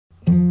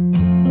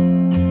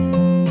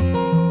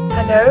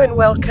Hello and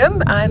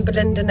welcome. I'm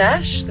Belinda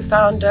Nash, the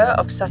founder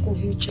of Sutton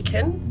Hoo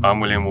Chicken. I'm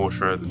William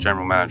Waterer, the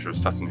General Manager of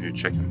Sutton Hoo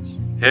Chickens.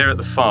 Here at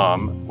the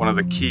farm, one of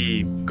the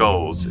key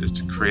goals is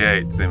to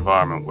create the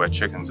environment where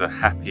chickens are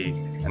happy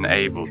and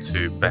able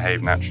to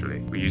behave naturally.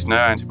 We use no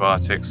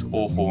antibiotics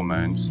or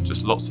hormones,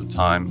 just lots of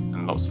time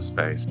and lots of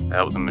space to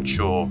help them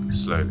mature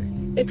slowly.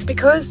 It's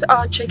because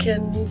our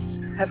chickens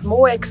have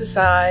more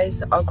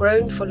exercise, are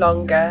grown for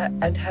longer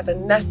and have a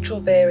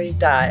natural varied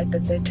diet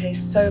that they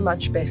taste so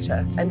much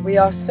better. And we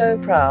are so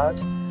proud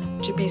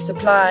to be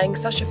supplying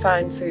such a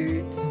fine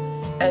foods,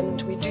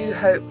 and we do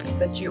hope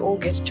that you all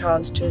get a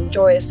chance to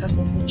enjoy a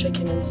Sutton Hoo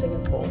chicken in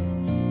Singapore.